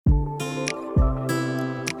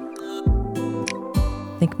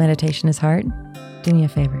Think meditation is hard? Do me a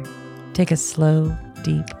favor. Take a slow,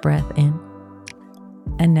 deep breath in.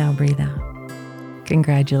 And now breathe out.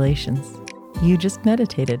 Congratulations. You just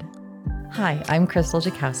meditated. Hi, I'm Crystal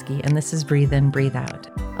Jakowski, and this is Breathe In, Breathe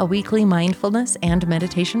Out, a weekly mindfulness and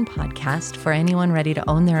meditation podcast for anyone ready to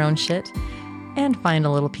own their own shit and find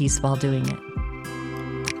a little peace while doing it.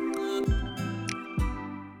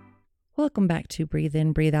 Welcome back to Breathe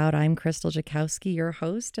In, Breathe Out. I'm Crystal Jakowski, your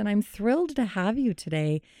host, and I'm thrilled to have you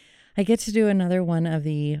today. I get to do another one of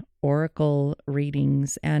the Oracle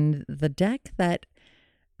readings, and the deck that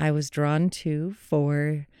I was drawn to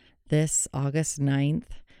for this August 9th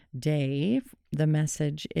day, the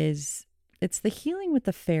message is, it's the Healing with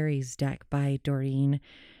the Fairies deck by Doreen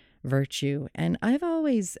Virtue. And I've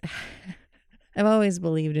always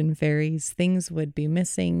believed in fairies. Things would be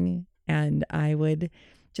missing, and I would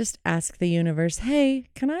just ask the universe, hey,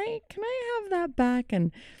 can I have that back?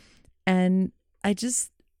 And I just,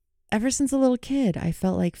 ever since a little kid, I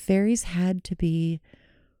felt like fairies had to be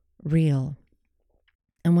real.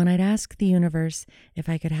 And when I'd ask the universe if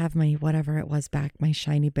I could have my whatever it was back, my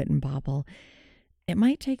shiny bitten bauble, it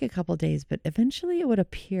might take a couple days, but eventually it would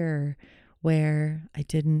appear where I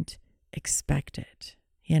didn't expect it,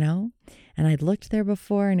 you know? And I'd looked there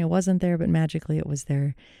before and it wasn't there, but magically it was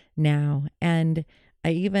there now. And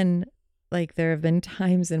I even, there have been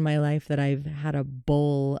times in my life that I've had a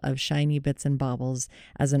bowl of shiny bits and baubles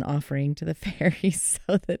as an offering to the fairies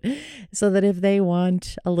so that if they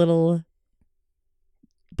want a little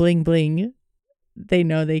bling bling, they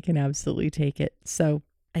know they can absolutely take it. So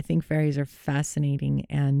I think fairies are fascinating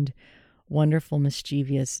and wonderful,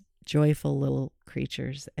 mischievous, joyful little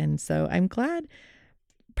creatures. And so I'm glad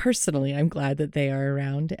that they are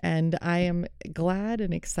around, and I am glad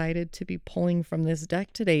and excited to be pulling from this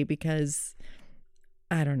deck today because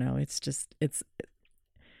I don't know, it's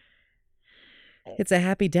a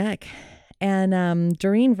happy deck. And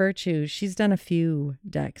Doreen Virtue, she's done a few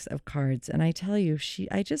decks of cards, and I tell you,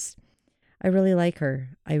 I really like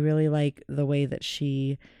her. I really like the way that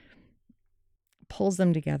she pulls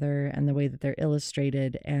them together and the way that they're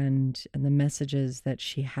illustrated and the messages that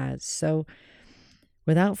she has. So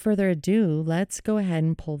without further ado, let's go ahead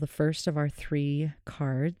and pull the first of our 3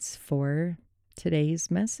 cards for today's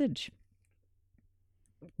message.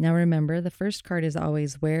 Now remember, the first card is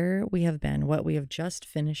always where we have been, what we have just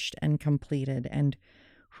finished and completed. And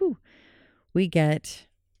we get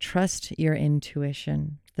trust your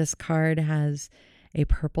intuition. This card has a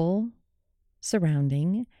purple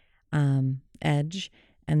surrounding edge,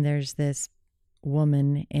 and there's this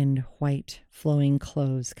woman in white flowing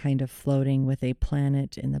clothes kind of floating with a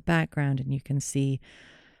planet in the background, and you can see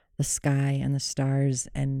the sky and the stars,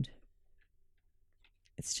 and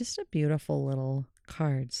it's just a beautiful little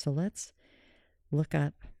card. So let's look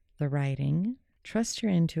up the writing. Trust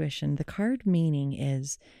your intuition. The card meaning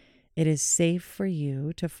is, it is safe for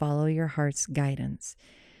you to follow your heart's guidance.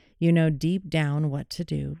 You know deep down what to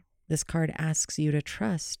do. This card asks you to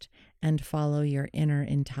trust and follow your inner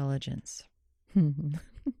intelligence.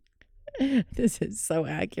 This is so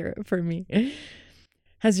accurate for me.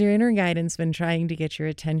 Has your inner guidance been trying to get your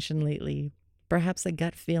attention lately? Perhaps a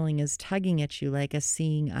gut feeling is tugging at you like a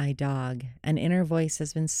seeing eye dog. An inner voice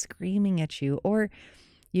has been screaming at you, or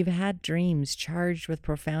you've had dreams charged with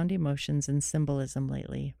profound emotions and symbolism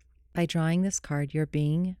lately. By drawing this card, you're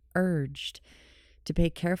being urged to pay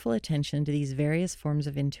careful attention to these various forms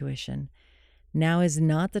of intuition. Now is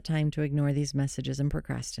not the time to ignore these messages and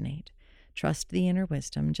procrastinate. Trust the inner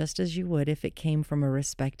wisdom just as you would if it came from a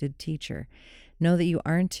respected teacher. Know that you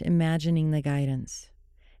aren't imagining the guidance.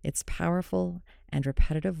 Its powerful and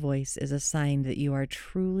repetitive voice is a sign that you are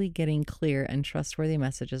truly getting clear and trustworthy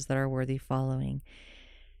messages that are worthy following.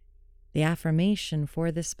 The affirmation for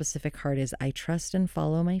this specific card is, I trust and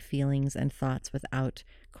follow my feelings and thoughts without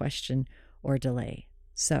question or delay.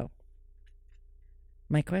 So,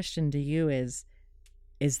 my question to you is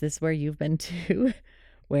this where you've been too?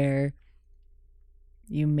 Where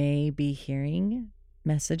you may be hearing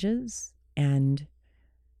messages and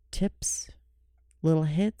tips, little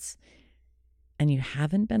hits, and you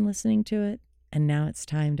haven't been listening to it, and now it's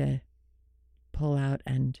time to pull out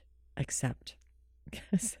and accept.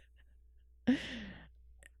 Because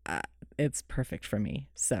it's perfect for me.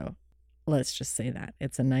 So let's just say that.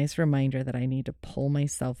 It's a nice reminder that I need to pull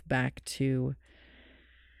myself back to,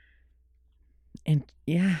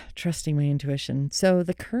 trusting my intuition. So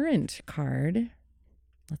the current card,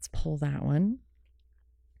 let's pull that one.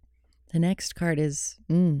 The next card is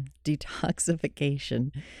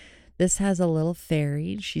detoxification. This has a little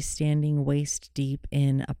fairy. She's standing waist deep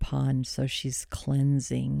in a pond, so she's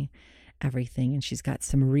cleansing everything. And she's got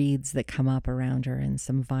some reeds that come up around her and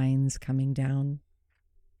some vines coming down.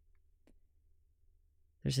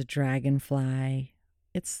 There's a dragonfly.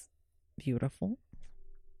 It's beautiful.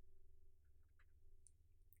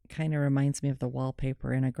 Kind of reminds me of the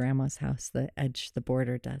wallpaper in a grandma's house, the edge, the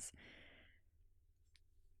border does.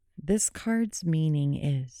 This card's meaning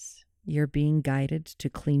is you're being guided to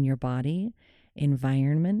clean your body,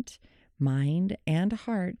 environment, mind, and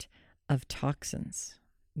heart of toxins.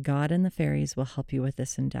 God and the fairies will help you with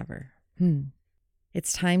this endeavor.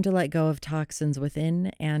 It's time to let go of toxins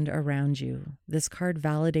within and around you. This card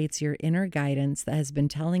validates your inner guidance that has been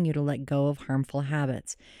telling you to let go of harmful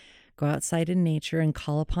habits. Go outside in nature and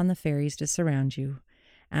call upon the fairies to surround you.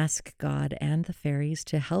 Ask God and the fairies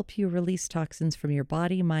to help you release toxins from your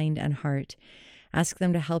body, mind, and heart. Ask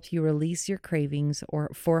them to help you release your cravings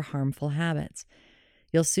for harmful habits.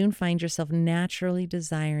 You'll soon find yourself naturally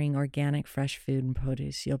desiring organic, fresh food and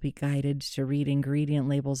produce. You'll be guided to read ingredient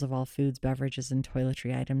labels of all foods, beverages, and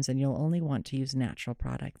toiletry items, and you'll only want to use natural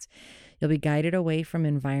products. You'll be guided away from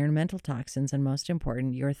environmental toxins, and most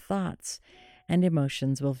important, your thoughts and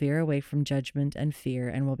emotions will veer away from judgment and fear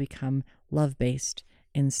and will become love-based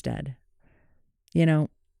instead. You know,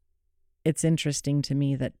 it's interesting to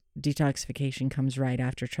me that detoxification comes right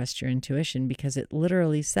after trust your intuition, because it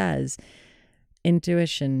literally says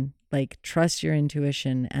intuition, like trust your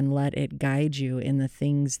intuition and let it guide you in the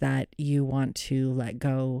things that you want to let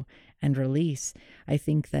go and release. I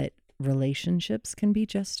think that relationships can be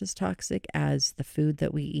just as toxic as the food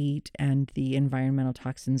that we eat and the environmental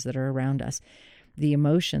toxins that are around us. The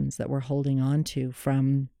emotions that we're holding on to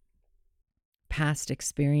from past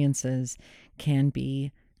experiences can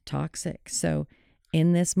be toxic. So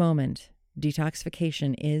in this moment,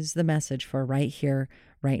 detoxification is the message for right here,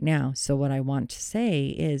 right now. So what I want to say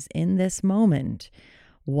is, in this moment,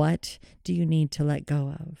 what do you need to let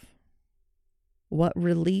go of? What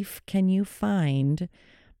relief can you find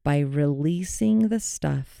by releasing the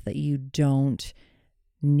stuff that you don't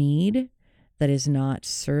need, that is not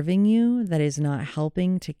serving you, that is not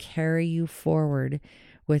helping to carry you forward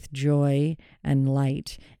with joy and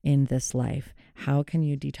light in this life? How can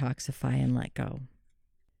you detoxify and let go?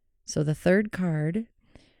 So the third card,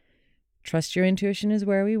 trust your intuition, is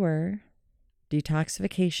where we were.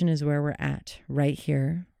 Detoxification is where we're at, right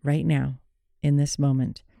here, right now, in this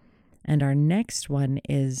moment. And our next one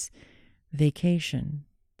is vacation.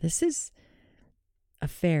 This is a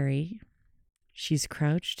fairy. She's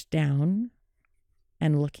crouched down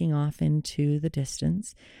and looking off into the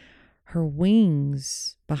distance. Her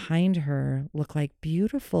wings behind her look like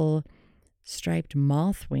beautiful striped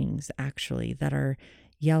moth wings, actually, that are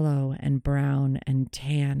yellow and brown and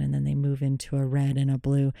tan, and then they move into a red and a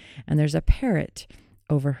blue. And there's a parrot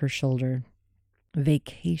over her shoulder.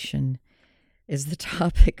 Vacation is the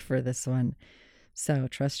topic for this one. So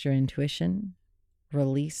trust your intuition,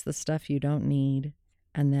 release the stuff you don't need,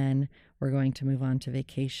 and then we're going to move on to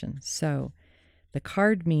vacation. So the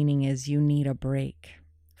card meaning is you need a break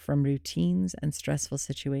from routines and stressful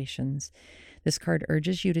situations. This card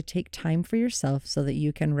urges you to take time for yourself so that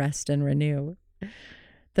you can rest and renew.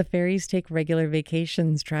 The fairies take regular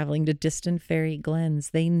vacations, traveling to distant fairy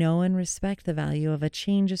glens. They know and respect the value of a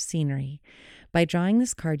change of scenery. By drawing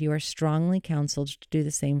this card, you are strongly counseled to do the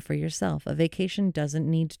same for yourself. A vacation doesn't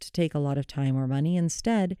need to take a lot of time or money.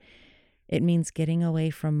 Instead, it means getting away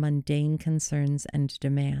from mundane concerns and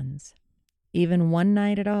demands. Even one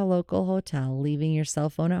night at a local hotel, leaving your cell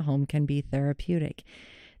phone at home, can be therapeutic.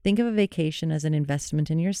 Think of a vacation as an investment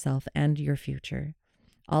in yourself and your future.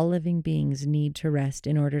 All living beings need to rest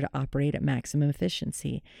in order to operate at maximum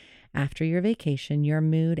efficiency. After your vacation, your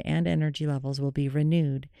mood and energy levels will be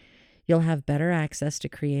renewed. You'll have better access to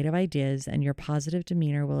creative ideas, and your positive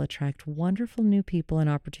demeanor will attract wonderful new people and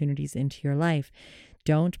opportunities into your life.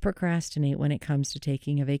 Don't procrastinate when it comes to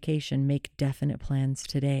taking a vacation. Make definite plans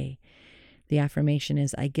today. The affirmation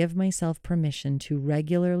is, I give myself permission to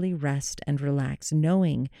regularly rest and relax,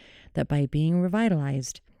 knowing that by being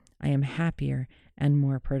revitalized, I am happier and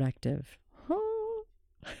more productive.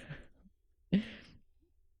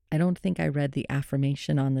 I don't think I read the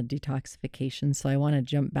affirmation on the detoxification, so I want to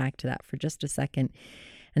jump back to that for just a second.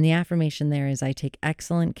 And the affirmation there is, I take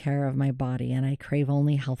excellent care of my body and I crave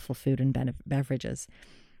only healthful food and beverages.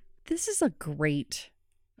 This is a great,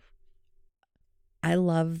 I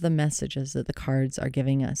love the messages that the cards are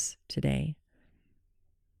giving us today.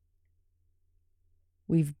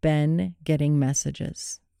 We've been getting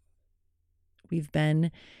messages. We've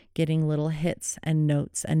been getting little hits and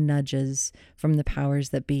notes and nudges from the powers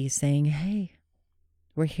that be saying, hey,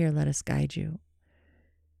 we're here, let us guide you.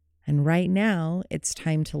 And right now, it's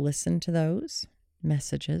time to listen to those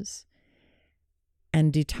messages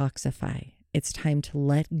and detoxify. It's time to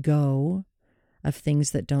let go of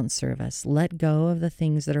things that don't serve us. Let go of the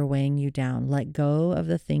things that are weighing you down. Let go of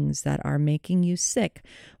the things that are making you sick,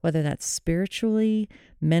 whether that's spiritually,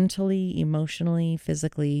 mentally, emotionally,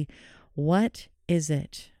 physically. What is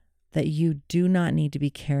it that you do not need to be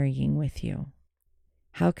carrying with you?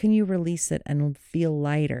 How can you release it and feel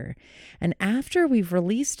lighter? And after we've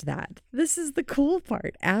released that, this is the cool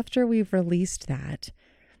part. After we've released that,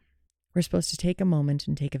 we're supposed to take a moment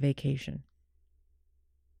and take a vacation.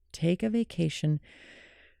 Take a vacation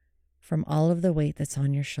from all of the weight that's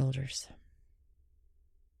on your shoulders.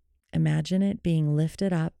 Imagine it being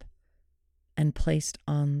lifted up and placed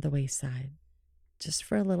on the wayside, just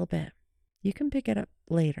for a little bit. You can pick it up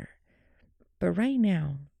later. But right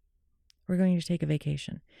now, we're going to take a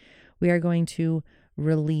vacation. We are going to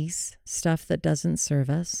release stuff that doesn't serve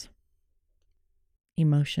us,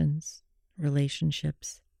 emotions,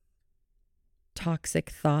 relationships, toxic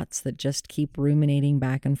thoughts that just keep ruminating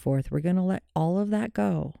back and forth. We're going to let all of that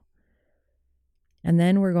go. And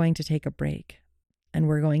then we're going to take a break. And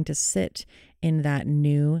we're going to sit in that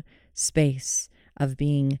new space of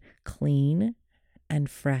being clean and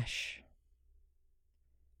fresh.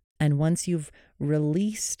 And once you've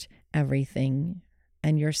released everything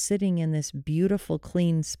and you're sitting in this beautiful,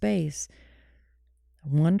 clean space,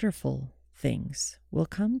 wonderful things will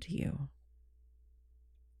come to you.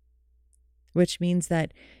 Which means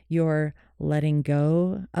that you're letting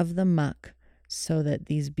go of the muck so that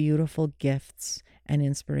these beautiful gifts and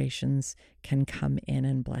inspirations can come in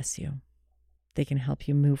and bless you. They can help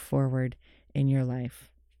you move forward in your life.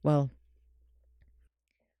 Well,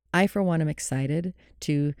 I, for one, am excited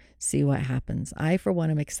to see what happens. I, for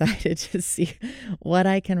one, am excited to see what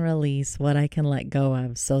I can release, what I can let go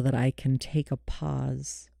of, so that I can take a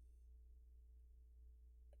pause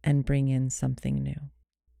and bring in something new.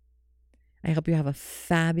 I hope you have a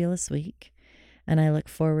fabulous week, and I look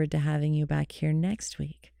forward to having you back here next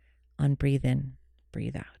week on Breathe In,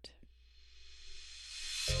 Breathe Out.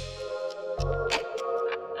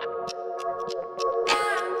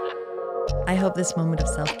 I hope this moment of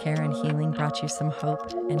self-care and healing brought you some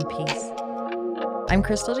hope and peace. I'm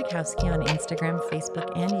Crystal Jakowski on Instagram,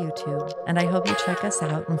 Facebook, and YouTube, and I hope you check us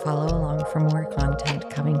out and follow along for more content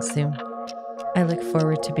coming soon. I look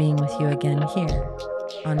forward to being with you again here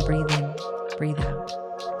on Breathe In, Breathe Out.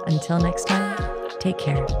 Until next time, take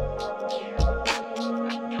care.